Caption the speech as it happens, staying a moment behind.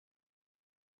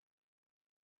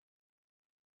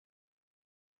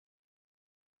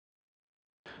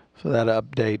So that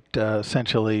update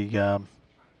essentially,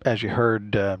 as you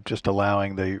heard, just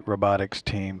allowing the robotics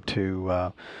team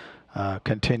to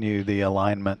continue the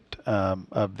alignment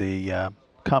of the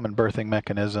common berthing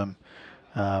mechanism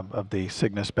of the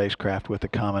Cygnus spacecraft with the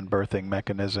common berthing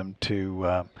mechanism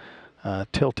to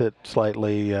tilt it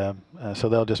slightly. So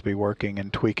they'll just be working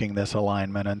and tweaking this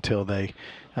alignment until they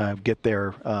get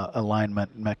their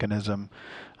alignment mechanism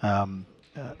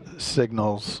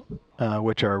signals,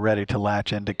 which are ready to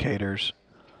latch indicators.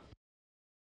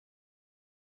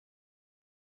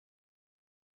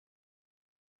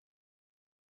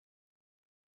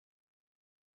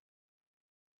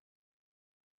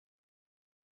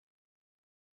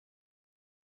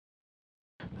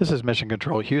 This is Mission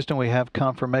Control Houston. We have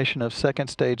confirmation of second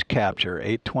stage capture,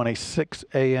 8:26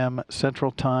 a.m. Central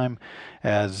Time,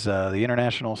 as the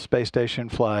International Space Station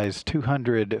flies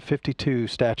 252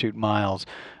 statute miles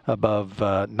above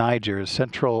Niger,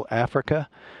 Central Africa,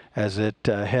 as it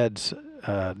heads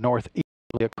northeasterly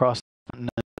across the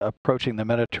continent, approaching the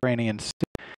Mediterranean Sea,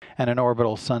 and an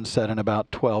orbital sunset in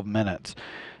about 12 minutes.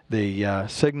 The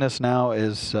Cygnus now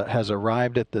has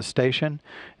arrived at the station.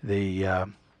 We'd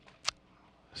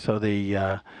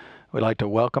like to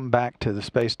welcome back to the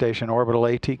space station Orbital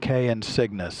ATK and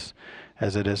Cygnus,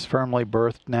 as it is firmly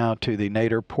berthed now to the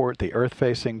nadir port, the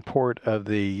Earth-facing port of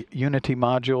the Unity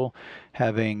module,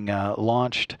 having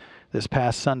launched this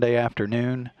past Sunday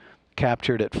afternoon,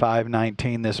 captured at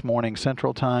 5:19 this morning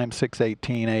Central Time,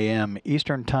 6:18 a.m.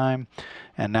 Eastern Time,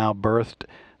 and now berthed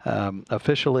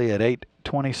officially at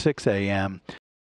 8:26 a.m.